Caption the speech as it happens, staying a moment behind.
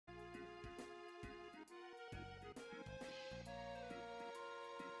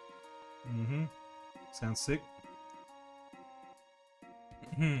Mm-hmm. Sounds sick.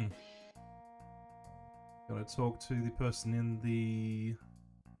 Gotta talk to the person in the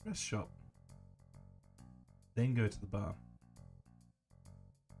dress shop. Then go to the bar.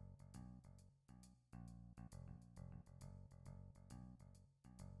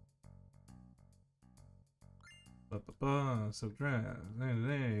 So dress.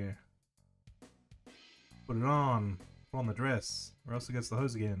 There. Put it on. Put on the dress. Or else it gets the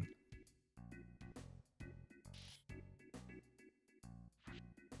hose again.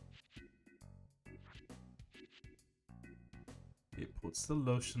 It puts the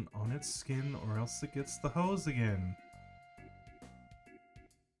lotion on its skin or else it gets the hose again.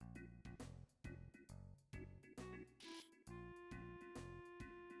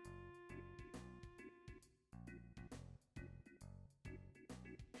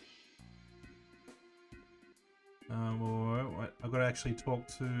 Well, I've got to actually talk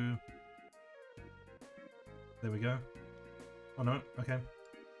to... There we go. Oh no, okay.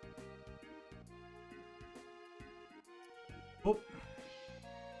 Oh!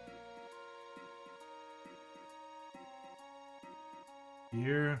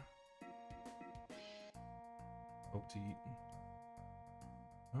 Here. Talk to you.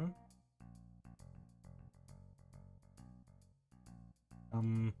 Huh?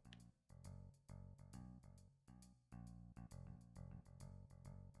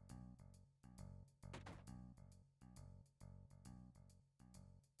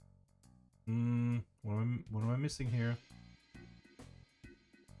 What am I missing here?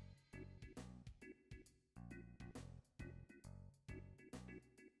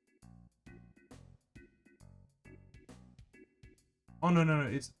 Oh no,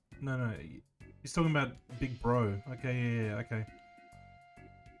 it's no. He's talking about Big Bro. Okay, yeah, okay.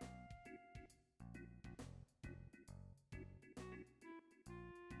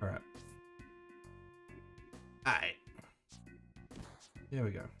 All right. Alright. There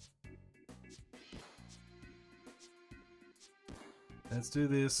we go. Let's do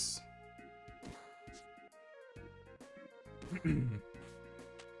this.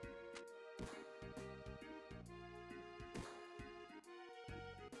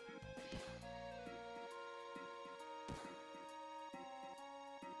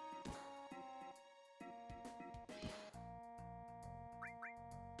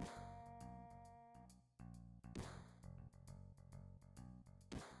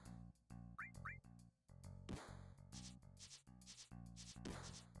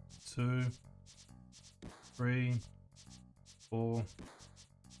 Two, 3, 4,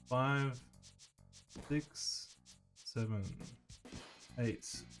 5, 6, 7,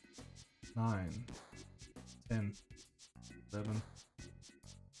 8, 9, 10, 11,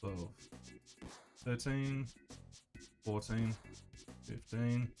 12, 13, 14,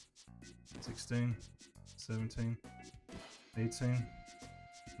 15, 16, 17, 18,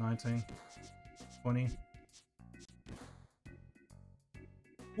 19, 20.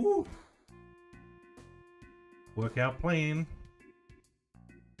 Woo! Workout plan.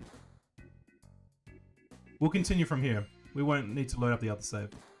 We'll continue from here. We won't need to load up the other save.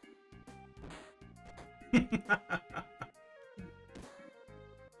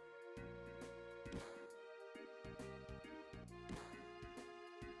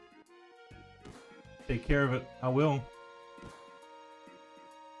 Take care of it. I will.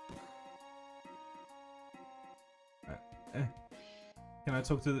 Can I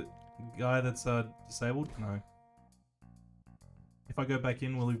talk to the guy that's disabled? No. If I go back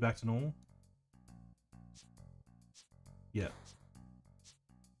in, will he be back to normal? Yeah.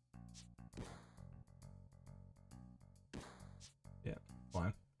 Yeah,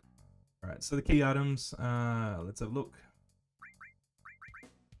 fine. Alright, so the key items, let's have a look.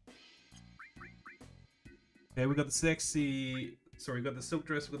 Okay, we got the sexy... Sorry, we got the silk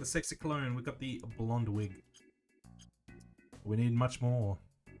dress, we got the sexy cologne, we got the blonde wig. We need much more.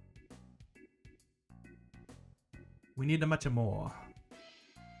 We need a much more.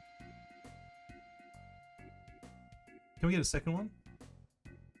 Can we get a second one?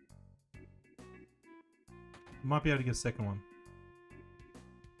 Might be able to get a second one.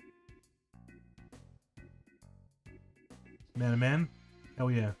 Man to man?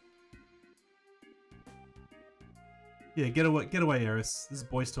 Hell yeah. Yeah, get away, Eris. This is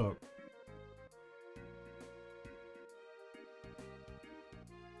boys talk.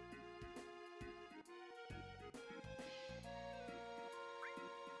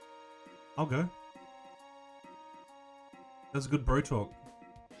 I'll go. That's a good bro talk.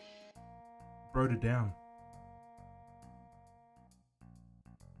 Broed it down.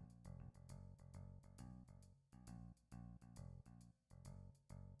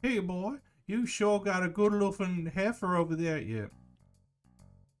 Hey boy, you sure got a good looking heifer over there. Yeah.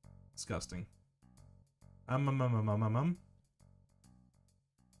 Disgusting.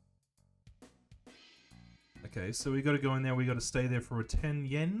 Okay, so we gotta go in there, we gotta stay there for a 10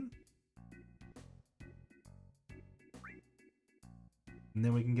 yen. And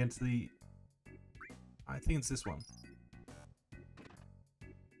then we can get to the... I think it's this one.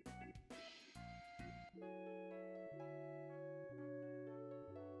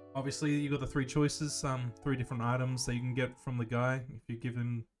 Obviously, you got the 3 choices, 3 different items that you can get from the guy if you give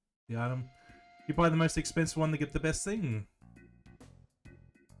him the item. You buy the most expensive one to get the best thing.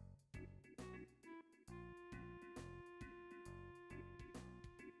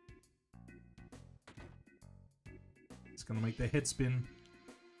 It's gonna make their head spin.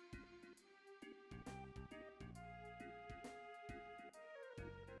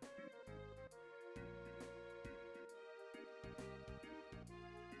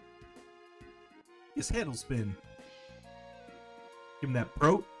 His head will spin. Give him that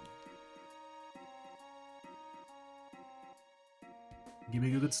pro. Give me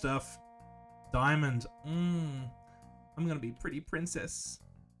good stuff. Diamond. I'm gonna be pretty princess.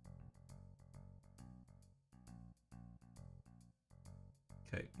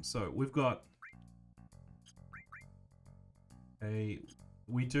 Okay, so we've got a...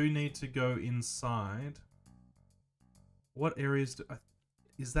 We do need to go inside. What areas do...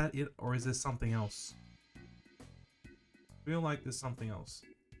 Is that it, or is there something else? I feel like there's something else.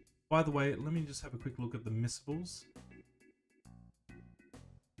 By the way, let me just have a quick look at the missables.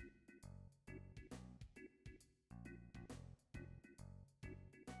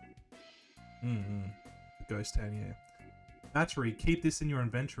 The ghost town here. Battery, keep this in your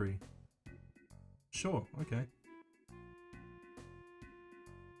inventory. Sure, okay.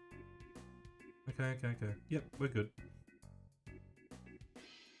 Okay. Yep, we're good.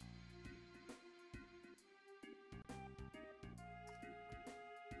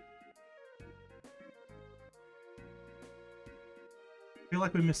 I feel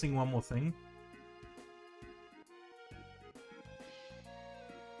like we're missing one more thing.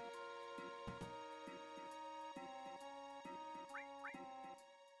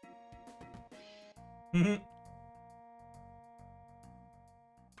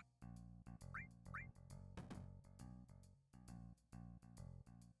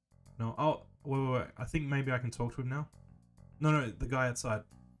 No, oh, wait. I think maybe I can talk to him now. No, the guy outside.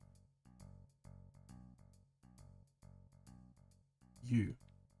 You.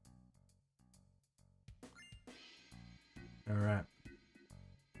 Alright.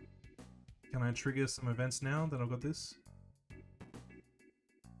 Can I trigger some events now that I've got this?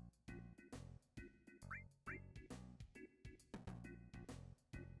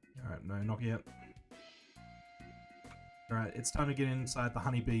 Alright, no, not yet. Alright, it's time to get inside the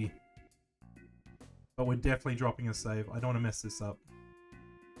honeybee. But we're definitely dropping a save. I don't want to mess this up.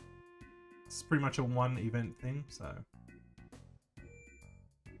 It's pretty much a one event thing, so...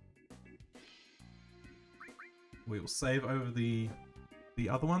 We will save over the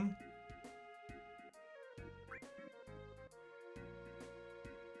other one.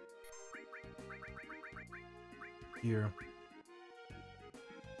 Here.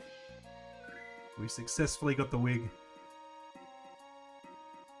 We successfully got the wig.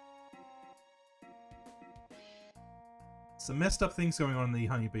 Some messed up things going on in the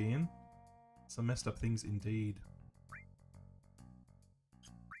honeybee inn. Some messed up things indeed.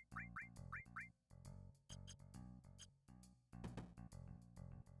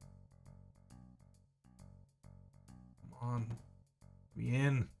 Come on. Be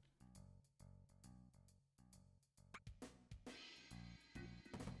in.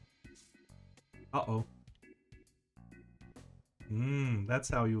 Uh-oh. That's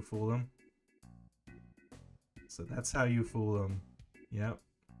how you fool them. So that's how you fool them. Yep.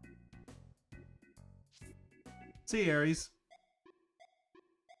 See you, Aries.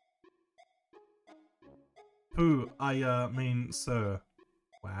 Pooh, I mean, sir.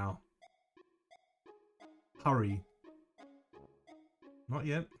 Wow. Hurry. Not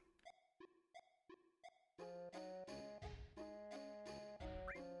yet.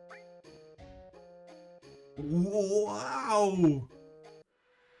 Wow!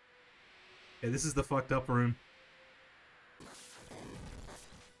 Yeah, this is the fucked up room.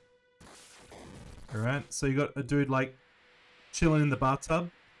 Alright, so you got a dude like chilling in the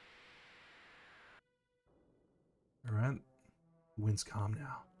bathtub. Alright. The wind's calm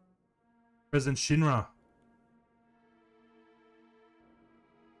now. President Shinra.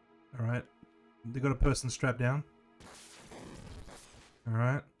 Alright. They got a person strapped down.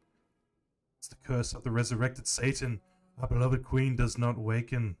 Alright. It's the curse of the resurrected Satan. Our beloved queen does not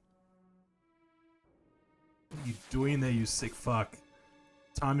waken. What are you doing there, you sick fuck?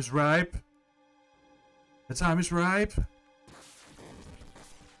 Time is ripe. The time is ripe.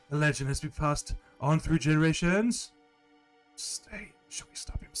 The legend has been passed on through generations. Stay. Shall we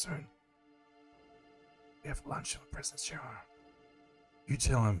stop him soon? We have lunch in the president's chamber. You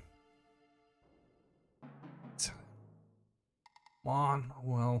tell him. Tell him. Come on. Oh,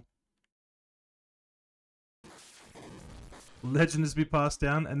 well. Legend has been passed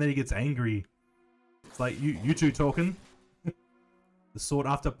down, and then he gets angry. It's like, you two talking? The sought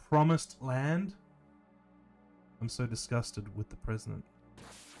after promised land? I'm so disgusted with the president.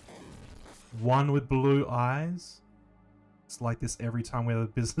 One with blue eyes? It's like this every time we have a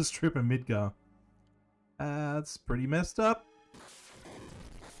business trip in Midgar. That's pretty messed up.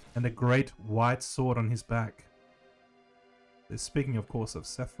 And a great white sword on his back. They're speaking, of course, of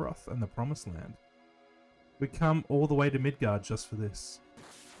Sephiroth and the Promised Land. We come all the way to Midgard just for this.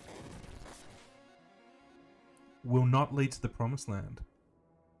 Will not lead to the Promised Land.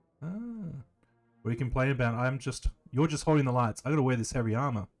 Ah. What are you complaining about? You're just holding the lights. I gotta wear this heavy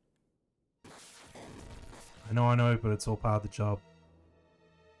armor. I know, but it's all part of the job.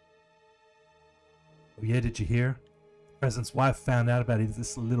 Oh yeah, did you hear? The president's wife found out about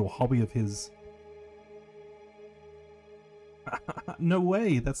this little hobby of his. No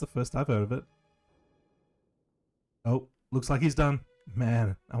way, that's the first I've heard of it. Oh, looks like he's done.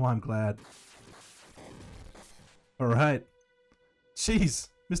 Man, oh, I'm glad. Alright. Jeez,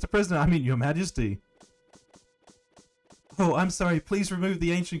 Mr. President, I mean Your Majesty. Oh, I'm sorry, please remove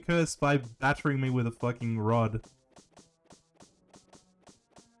the ancient curse by battering me with a fucking rod.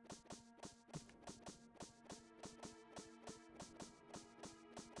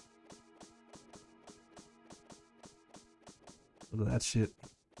 Look at that shit.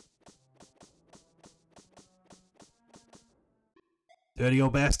 Dirty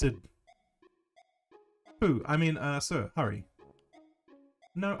old bastard. Who? I mean, sir, hurry.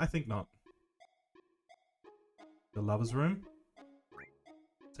 No, I think not. The lover's room.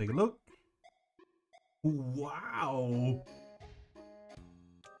 Take a look. Wow.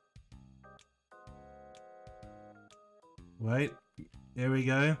 Wait. There we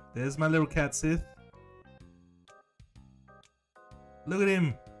go. There's my little cat Sith. Look at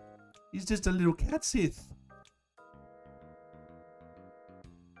him. He's just a little cat Sith.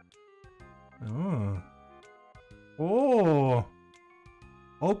 Oh. Oh.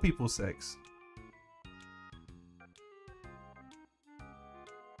 Old people sex.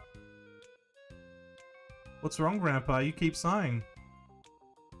 What's wrong, Grandpa? You keep sighing.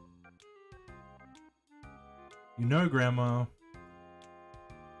 You know, Grandma.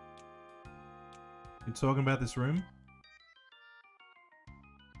 You talking about this room?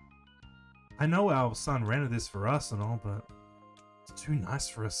 I know our son rented this for us and all, but it's too nice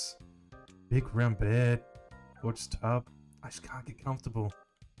for us. Big round bed, gorgeous tub. I just can't get comfortable.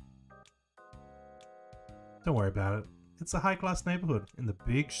 Don't worry about it. It's a high-class neighborhood in the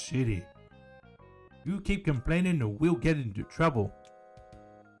big city. You keep complaining or we'll get into trouble.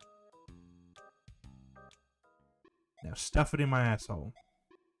 Now stuff it in my asshole.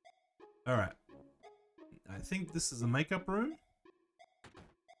 Alright. I think this is the makeup room.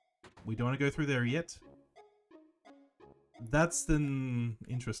 We don't want to go through there yet. That's the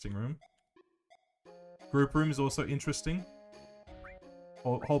interesting room. Group room is also interesting.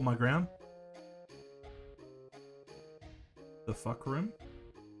 Hold my ground. The fuck room.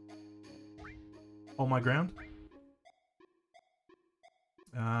 Hold my ground.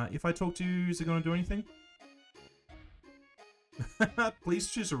 If I talk to you, is it going to do anything? Please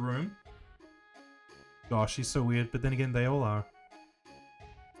choose a room. Gosh, she's so weird, but then again, they all are.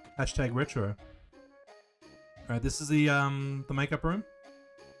 Hashtag retro. Alright, this is the makeup room.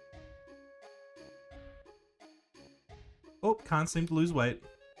 Oh, can't seem to lose weight.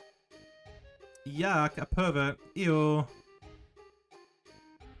 Yuck, a pervert. Ew.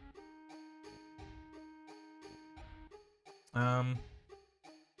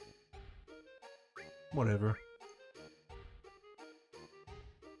 Whatever.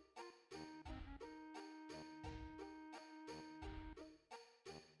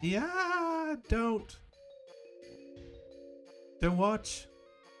 Yeah, don't watch.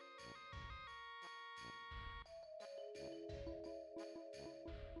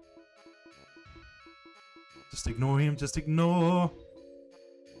 Just ignore him, just ignore.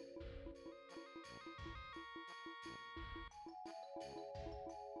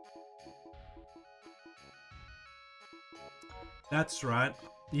 That's right.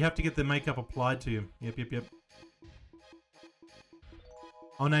 You have to get the makeup applied to you. Yep.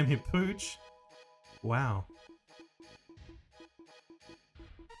 I'll name him Pooch. Wow.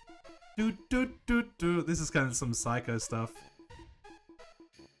 Do do do do. This is kind of some psycho stuff.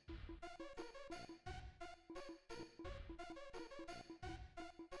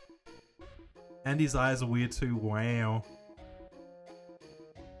 Andy's eyes are weird too. Wow.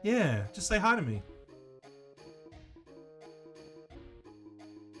 Yeah, just say hi to me.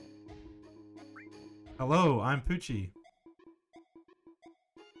 Hello, I'm Poochie.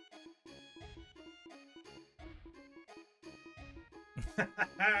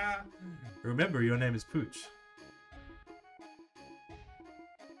 Remember, your name is Pooch.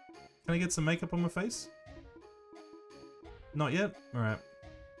 Can I get some makeup on my face? Not yet? Alright.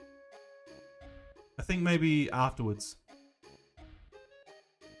 I think maybe afterwards.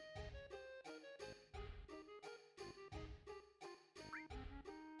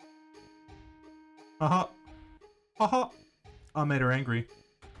 Haha. Haha. I made her angry.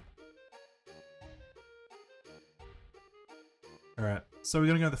 Alright, so we're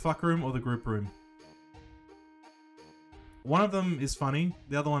gonna go to the fuck room or the group room? One of them is funny,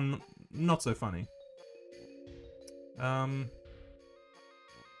 the other one not so funny.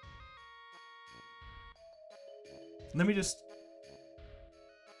 Let me just...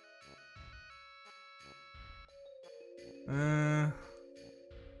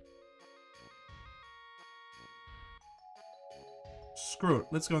 Screw it,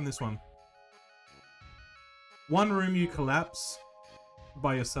 let's go in this one. One room you collapse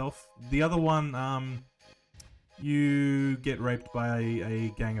by yourself. The other one, you get raped by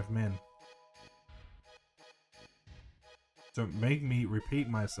a gang of men. Don't make me repeat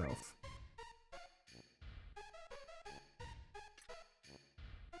myself.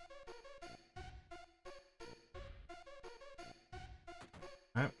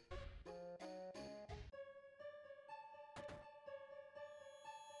 Alright.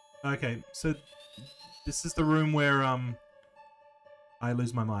 Okay, so this is the room where I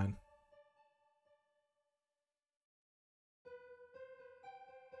lose my mind.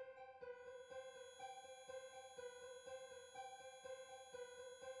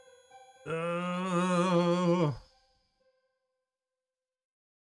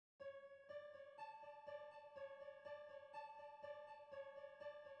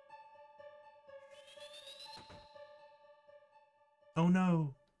 Oh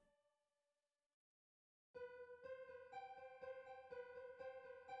no.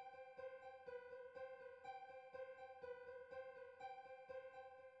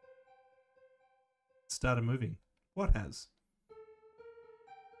 Started moving. What has?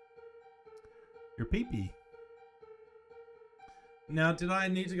 Your pee-pee. Now, did I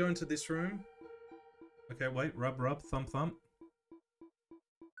need to go into this room? Okay, wait. Rub, rub, thump, thump.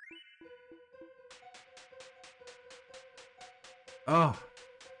 Oh.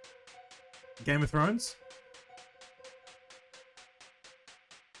 Game of Thrones?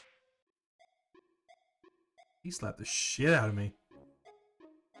 He slapped the shit out of me.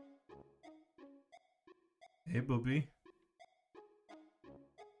 Hey, Bobby.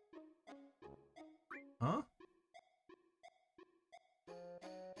 Huh?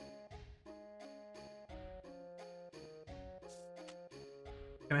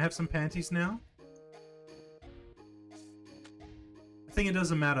 Can I have some panties now? I think it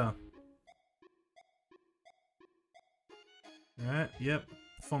doesn't matter. Alright, yep.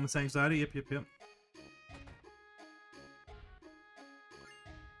 Performance anxiety, yep, yep, yep.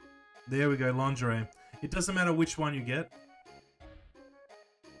 There we go, lingerie. It doesn't matter which one you get.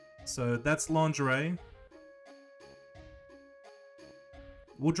 So that's lingerie.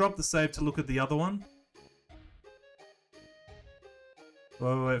 We'll drop the save to look at the other one.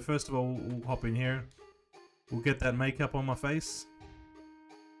 Wait, first of all, we'll hop in here. We'll get that makeup on my face.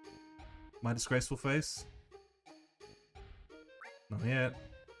 My disgraceful face. Not yet.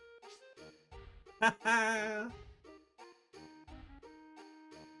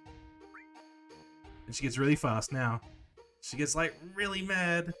 And she gets really fast now. She gets like really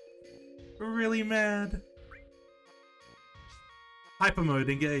mad. Really mad. Hyper mode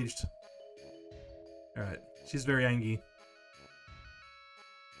engaged. Alright, she's very angry.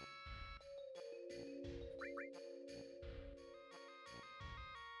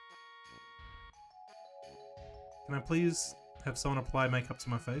 Can I please have someone apply makeup to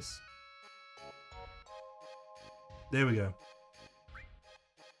my face? There we go.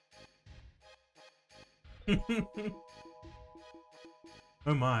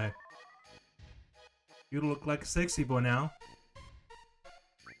 Oh my. You look like a sexy boy now.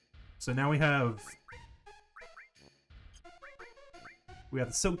 So now we have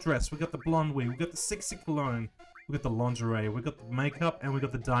the silk dress, we got the blonde wig, we got the sexy cologne, we got the lingerie, we got the makeup, and we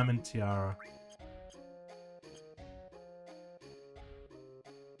got the diamond tiara.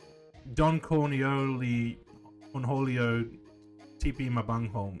 Don Corleone Unholio TP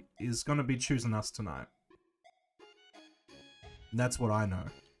Mabungholm is gonna be choosing us tonight. That's what I know.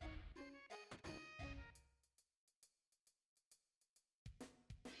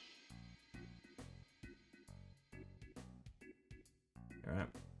 Alright.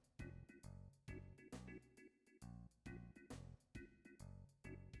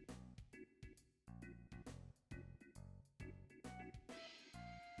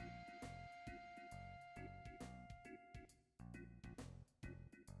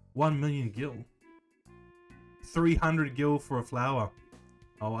 $1 million gil. 300 gil for a flower.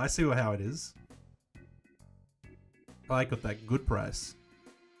 Oh, I see how it is. I got that good price.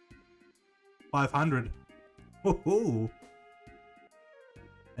 500. Woohoo!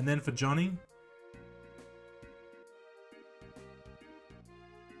 And then for Johnny.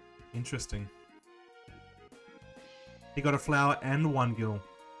 Interesting. He got a flower and 1 gil.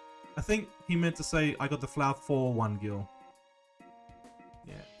 I think he meant to say I got the flower for 1 gil.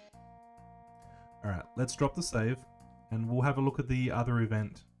 Yeah. Alright, let's drop the save and we'll have a look at the other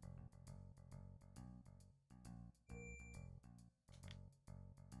event.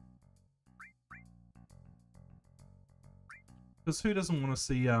 Because who doesn't want to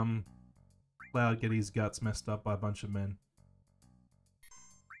see Cloud get his guts messed up by a bunch of men?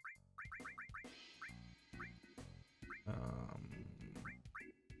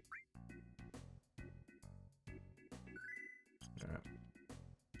 Alright.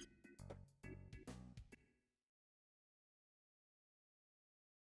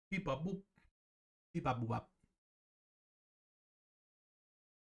 Beep up boop. Beep up boop up.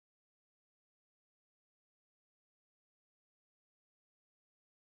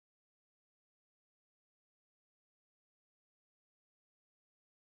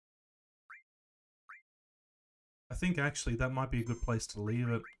 I think actually that might be a good place to leave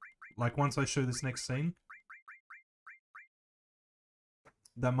it. Like once I show this next scene,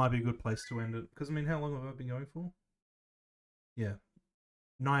 that might be a good place to end it. Because I mean, how long have I been going for? Yeah,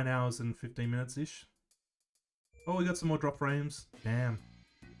 9 hours and 15 minutes-ish. Oh, we got some more drop frames. Damn.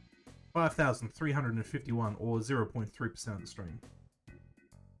 5,351 or 0.3% of the stream.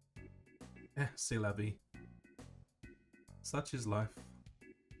 C'est la vie. Such is life.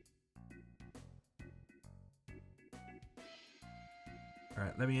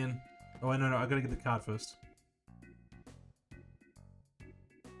 Alright, let me in. Oh, no, I gotta get the card first.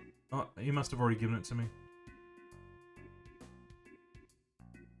 Oh, he must have already given it to me.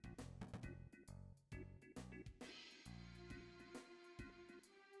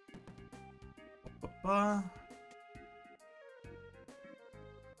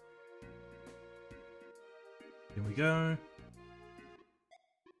 Here we go.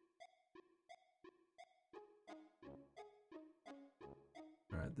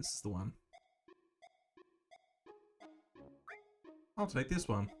 Alright, this is the one. I'll take this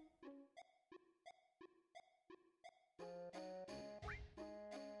one.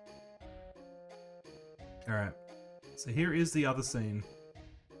 Alright, so here is the other scene.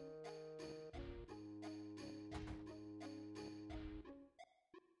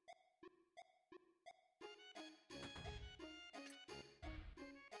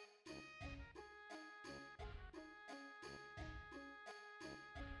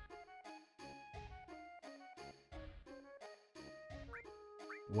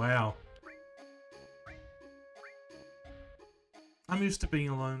 Wow. I'm used to being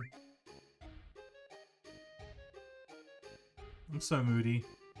alone. I'm so moody.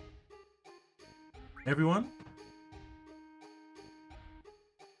 Everyone?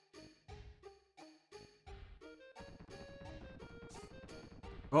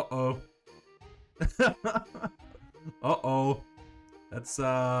 Uh-oh. Uh-oh. That's,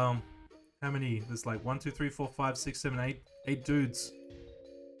 how many? There's like 1, 2, 3, 4, 5, 6, 7, 8. 8 dudes.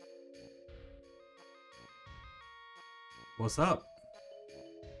 What's up?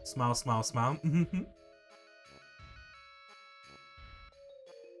 Smile, smile, smile.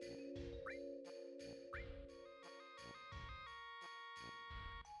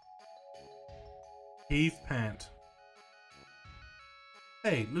 Heave pant.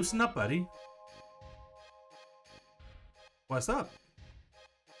 Hey, loosen up, buddy. What's up?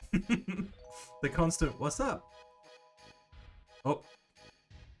 The constant, what's up? Oh.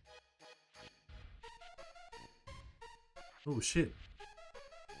 Oh, shit.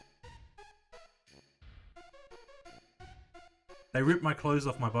 They ripped my clothes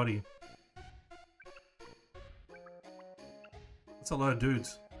off my body. That's a lot of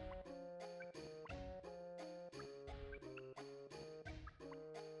dudes.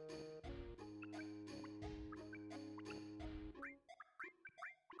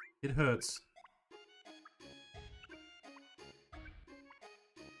 It hurts.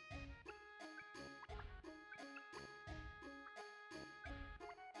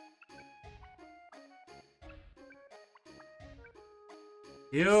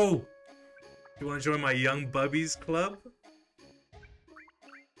 Yo! You want to join my Young Bubbies club?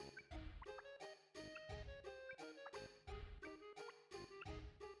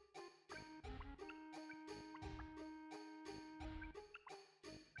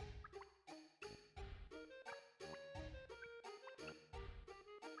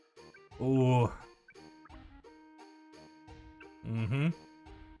 Oh. Mm-hmm.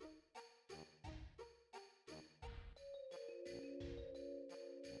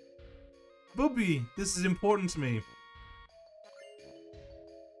 Booby, this is important to me.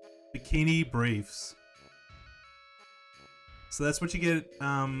 Bikini briefs. So that's what you get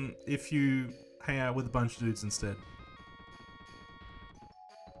if you hang out with a bunch of dudes instead.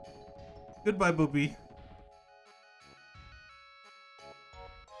 Goodbye, Booby.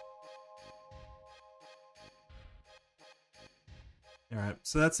 Alright,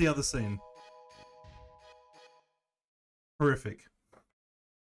 so that's the other scene. Horrific.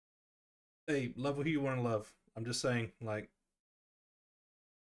 Hey, love who you want to love. I'm just saying, like,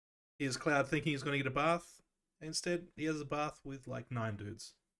 here's Cloud thinking he's going to get a bath. Instead, he has a bath with, like, 9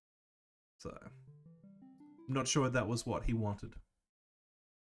 dudes. So, I'm not sure that was what he wanted.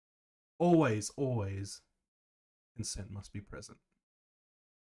 Always, always, consent must be present.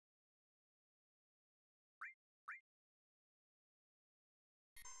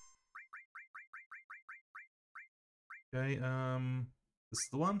 Okay, this is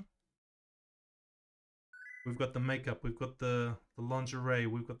the one. We've got the makeup, we've got the lingerie,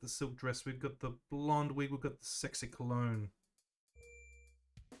 we've got the silk dress, we've got the blonde wig, we've got the sexy cologne.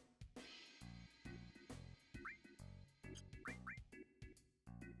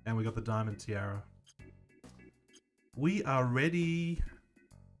 And we got the diamond tiara. We are ready.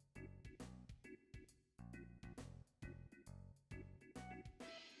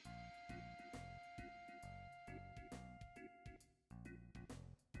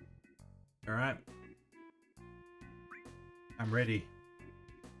 All right. I'm ready.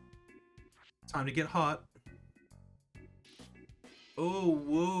 Time to get hot. Oh,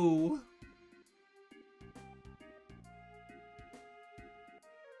 whoa.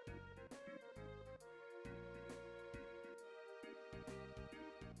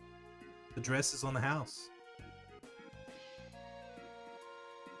 The dress is on the house.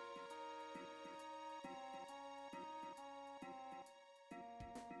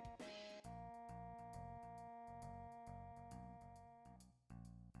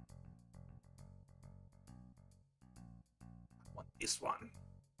 I want this one.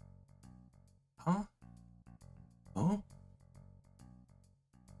 Huh? Oh?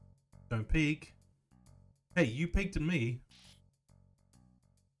 Don't peek. Hey, you peeked at me.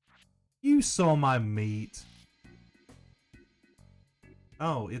 You saw my meat.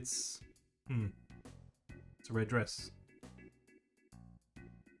 Oh, it's... It's a red dress.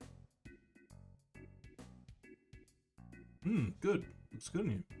 Good. Looks good on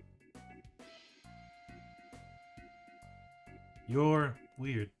you. You're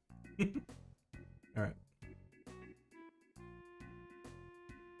weird. Alright.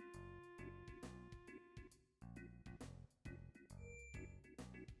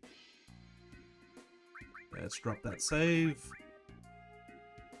 Let's drop that save.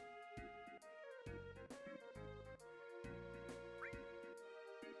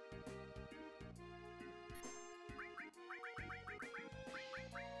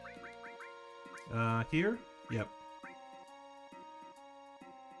 Here? Yep.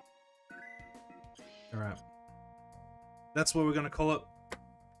 Alright. That's what we're gonna call it.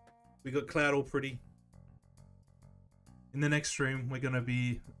 We got Cloud all pretty. In the next stream, we're gonna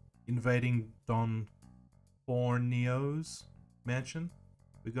be invading Don Borneo's mansion.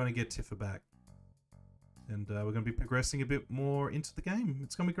 We're gonna get Tifa back. And we're gonna be progressing a bit more into the game.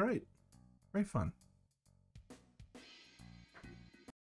 It's gonna be great. Very fun.